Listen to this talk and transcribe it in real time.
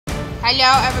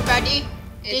Hello, everybody.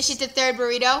 This is the third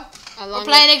burrito. We're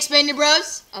playing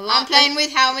Expendabros. I'm playing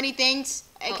with how many things?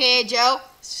 AKA Joe.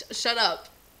 Shut up.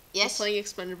 Yes. We're playing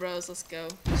Expendabros. Let's go.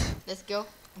 Let's go.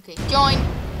 Okay, join.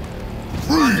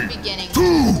 From the beginning to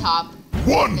the top.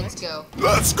 1. Let's go.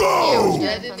 Let's go.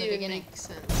 Yeah, That didn't even make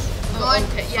sense. Going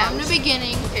okay, yeah, from the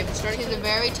beginning to the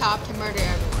very top to murder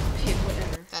everyone. Okay,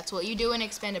 whatever. That's what you do in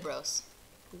Expendabros.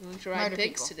 We're going to ride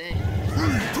pigs today. 3, 2,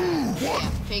 1. Yeah,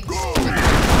 pigs. Go.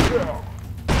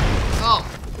 Oh,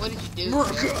 what did you do?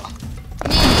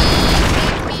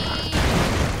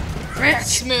 Me.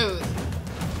 Smooth.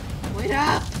 Wait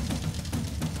up.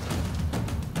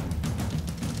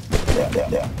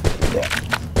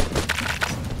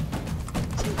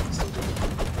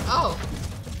 Oh.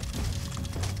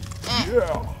 Eh.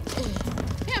 Yeah.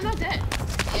 Yeah, I'm not dead.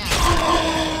 Yeah.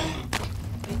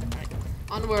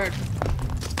 Onward.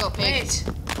 Let's go, pigs.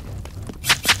 Wait.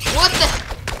 What the?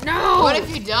 No. What have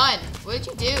you done? What did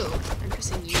you do? I'm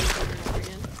pressing U over and over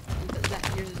again.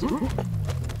 Here's a door.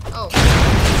 Oh.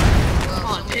 Well, Come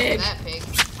on, pig. that pig.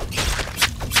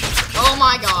 Oh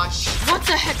my gosh. What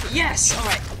the heck? Yes. All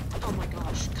right. Oh my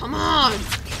gosh. Come on.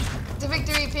 The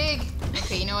victory, pig.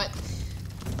 Okay, you know what?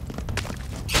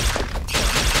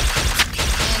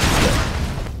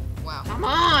 And, wow. Come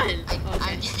on.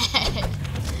 I'm dead.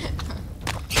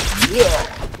 Yeah.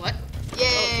 What? Yay.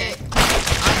 Okay.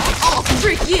 Oh,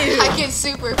 freak you. I can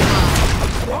super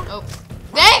fly. Oh.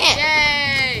 Dang it!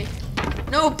 Yay!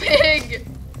 No pig!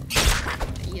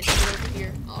 Yes, get over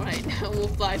here. Alright, now we'll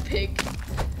fly, pig.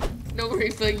 Don't worry,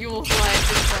 pig, you will fly at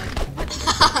this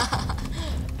time.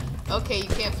 Okay, you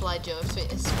can't fly, Joe. It's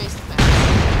space to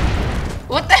pass.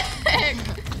 What the heck?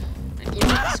 You know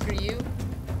what? Screw you.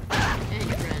 And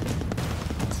your friend.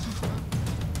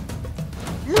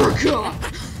 Murka!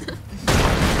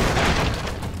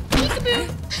 Peekaboo!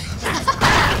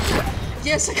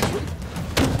 Yes, I got it.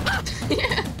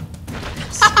 Yeah.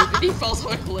 Stupid, he falls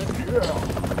on a cliff.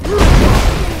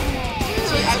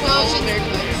 I will in there,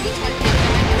 that's my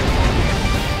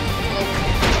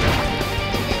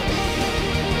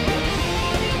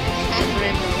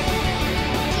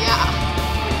Yeah.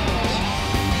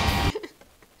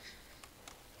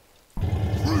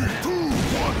 3, 2,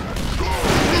 1. Go.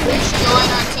 You should join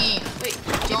our team. Wait,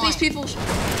 Join. if these people... Wait. I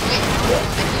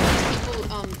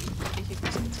think these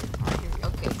people, here we go.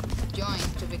 Okay. Join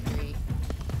to victory.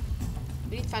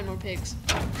 We need to find more pigs.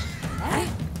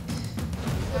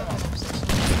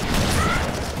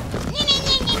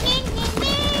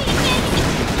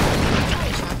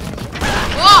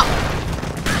 Whoa!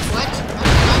 What?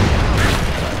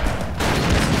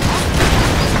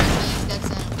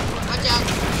 Watch out.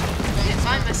 I can't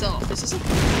find myself. This isn't...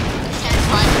 Can't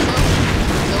find yourself.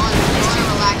 Go on,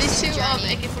 relax. These two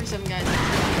journey. AK-47 guys.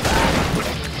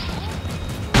 Wait.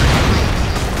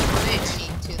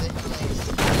 To the place.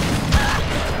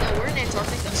 No, we're in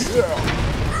Antarctica. Yeah.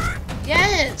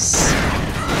 Yes!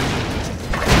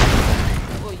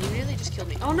 Whoa, you really just killed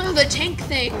me. Oh no, the tank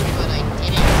thing! But I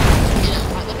didn't.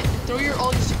 Alright, let me throw your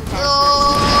all your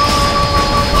superpowers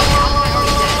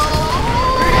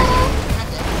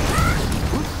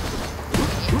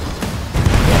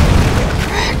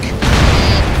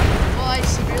Well, I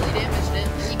severely damaged it.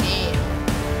 We did.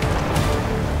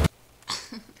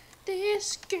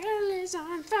 This girl is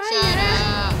on fire! Shut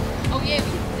up. Oh yeah,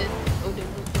 we did. Oh,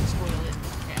 don't spoil it.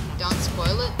 Okay, I'm not. Don't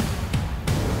spoil it.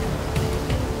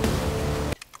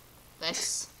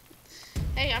 Let's.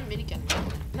 Hey, I'm minigun.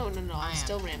 No, I I'm am.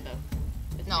 still Rambo.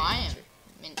 With No, the I am. answer.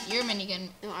 You're minigun.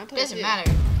 No, I'm playing Doesn't too.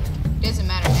 matter. Doesn't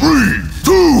matter now. 3,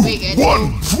 2, We good.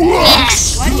 1.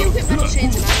 Flex. Why do you get metal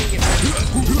chains and I don't get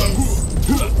metal?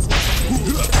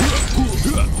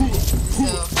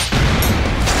 So,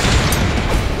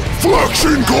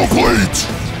 Flexion complete.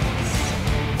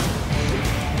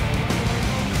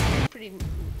 Pretty.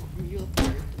 You look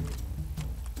better.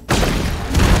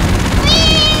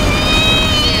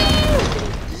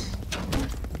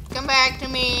 come back to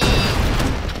me.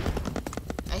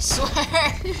 I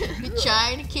swear. You're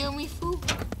trying to kill me, fool.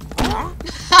 I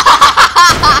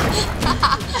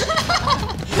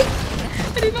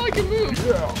didn't know I could move.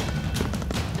 Yeah.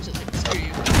 I just like, screw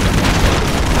you.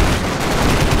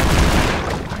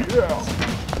 Yeah.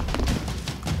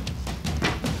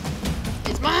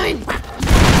 It's mine!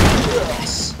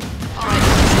 Yes! Alright.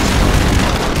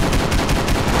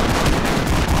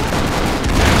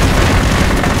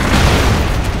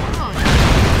 Come on.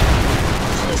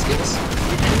 Let's get this.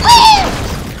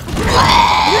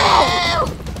 No!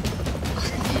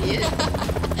 Idiot. I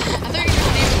thought you were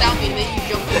gonna leave without me and then you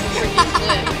jumped over the freaking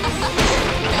cliff.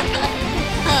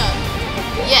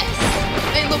 Yes.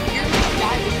 Hey, look, your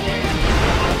guy was there.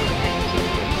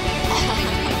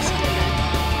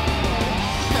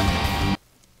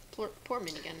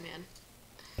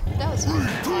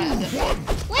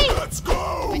 Wait. Let's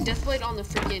go! Wait, Deathblade on the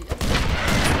freaking.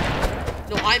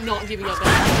 No, I'm not giving up. I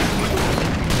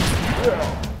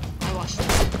watched it.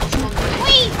 Watch him on the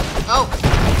Wait. Oh.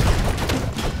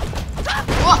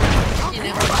 What?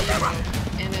 freaking MLG, bro.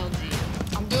 MLG.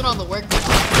 I'm doing all the work now.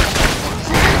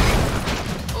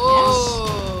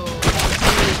 Oh.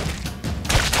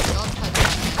 Don't touch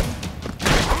that.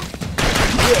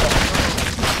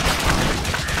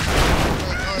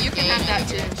 You can have that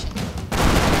too.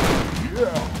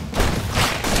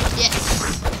 Yes.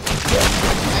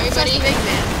 Everybody, big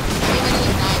man. Everybody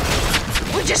is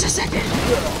nice. Wait just a second.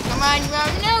 Come on, you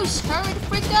already know. Hurry the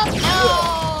frick up. No.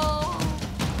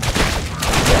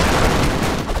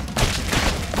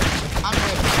 I'm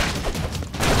ready.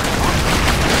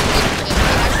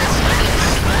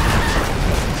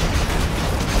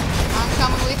 I'm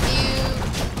coming with you.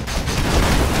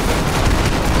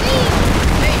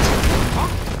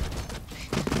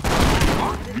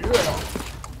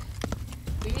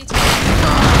 We need to.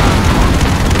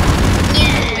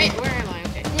 Wait, where am I?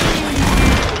 Okay.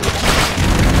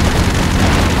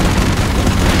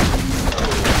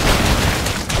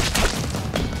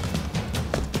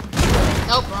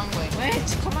 Nope, wrong way.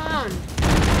 Wait, come on.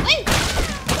 Wait.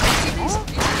 See these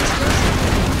skills?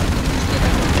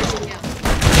 Yeah.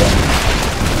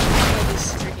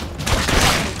 This freaking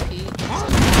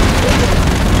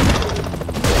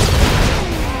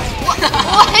What?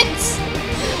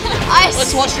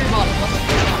 Let's watch your bottom.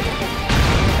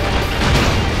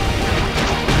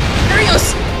 There he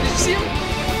goes! Did you see him?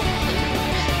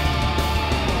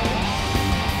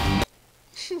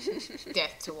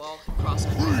 Death to all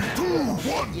crossbow. 3, 2,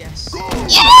 1, Yes. go!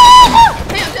 Yeah!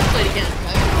 Hey, I'm Deathblade again.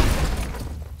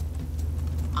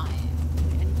 I I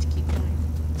need to keep going.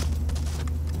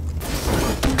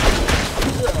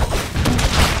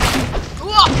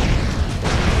 Whoa!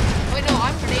 Wait, no,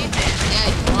 I'm grenade man. Yeah,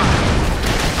 you are.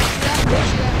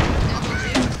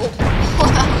 Oh, Oh,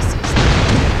 that was so sad.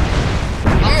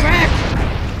 I'm cracked!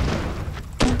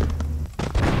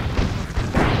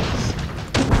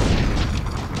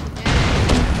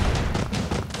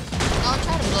 No,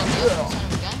 try to blow me up, son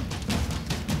of a gun.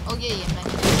 Oh, yeah, yeah, man.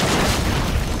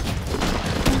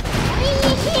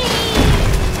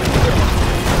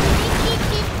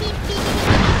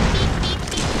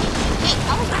 Hey,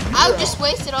 I just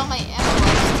wasted all my ammo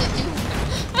to do.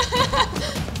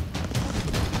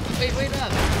 Wait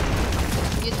up.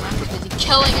 He's busy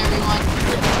killing everyone.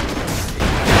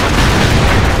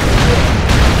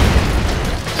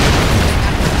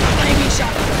 Flaming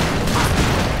shot.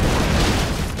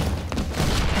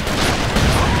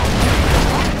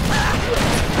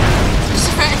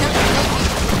 Just random killing.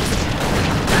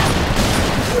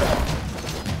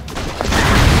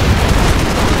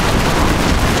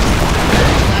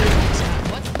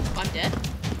 What? I'm dead?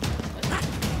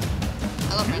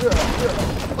 I love my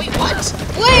Wait, what?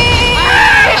 Wait! I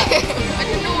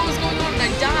didn't know what was going on and I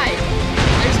died.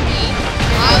 There's me.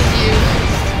 How's you?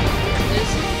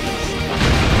 There's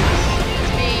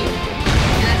me.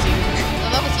 And that's you. No,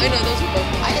 that was I you. know, those were both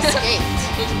me. I escaped.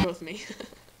 Those are both me.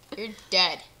 You're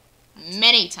dead.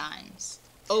 Many times.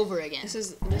 Over again. This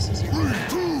is your 3,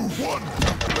 2, 1,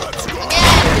 let's go!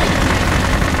 Again!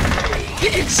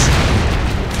 bitch.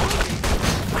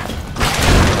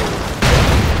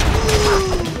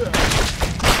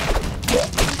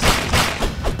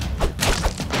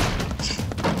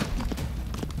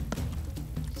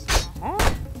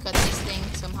 Cut this thing,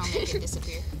 somehow make it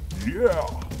disappear. Yeah!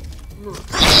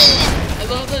 I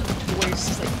love the voice.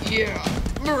 It's like, yeah,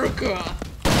 America.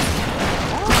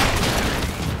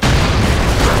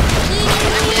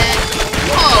 I'm dead.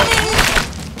 Whoa!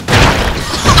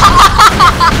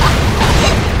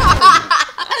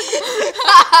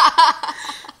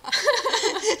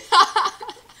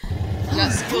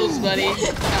 Got skills, buddy. Got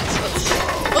skills.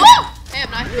 Hey,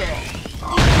 I'm not dead.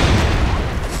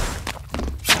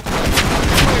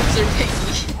 Words are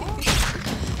picky.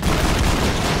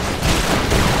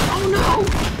 Oh no!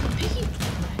 Picky.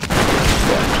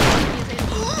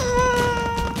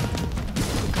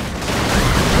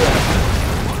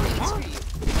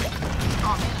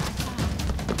 Oh man,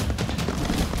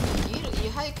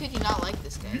 how could you not like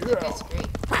this guy? This guy's great.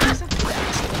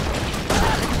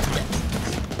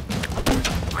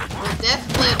 Well,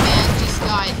 Deathblade man just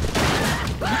died.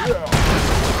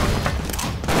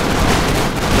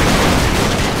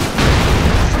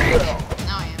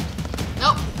 Now I am.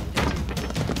 Nope.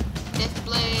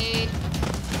 Deathblade.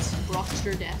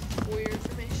 Rockstar death for your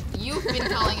information. You've been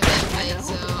calling him Deathblade, know.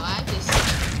 so I just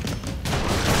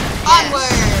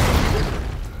onward.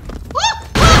 Woo!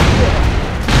 Woo!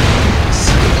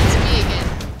 It's me again.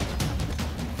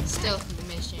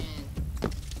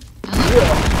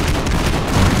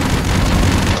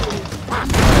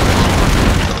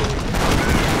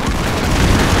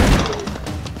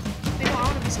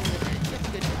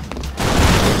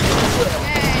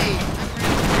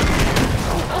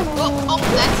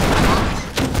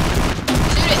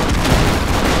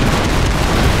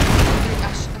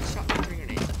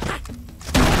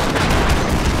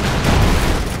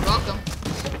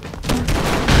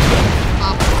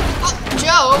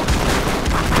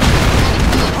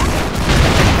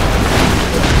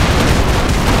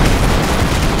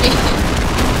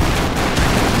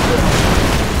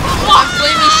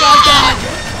 shotgun.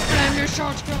 Blame your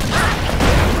shotgun.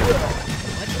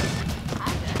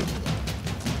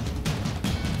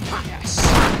 Yes.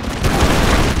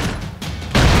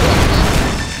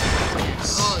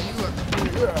 Oh, you were.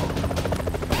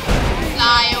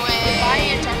 Fly away. Bye,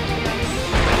 Antarctica.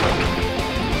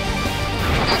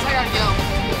 Guys, I gotta go.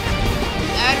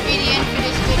 That would be the end for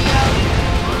this video.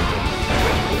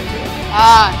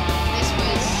 This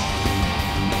was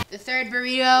the third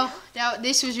burrito.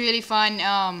 This was really fun.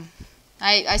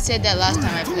 I said that last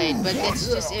time I played, but this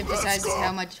just emphasizes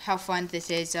how fun this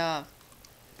is.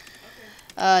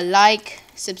 Like,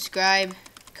 subscribe,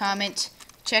 comment,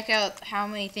 check out how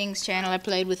many things channel I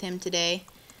played with him today.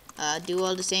 Do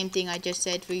all the same thing I just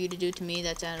said for you to do to me.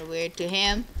 That sounded weird to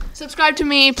him. Subscribe to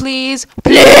me, please.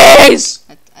 Please!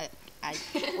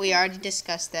 We already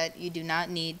discussed that. You do not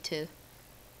need to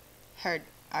hurt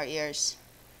our ears.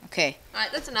 Okay.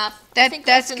 Alright, that's enough. That's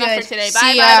enough good. for today. See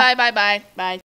Bye, ya. bye, bye, bye, bye, bye.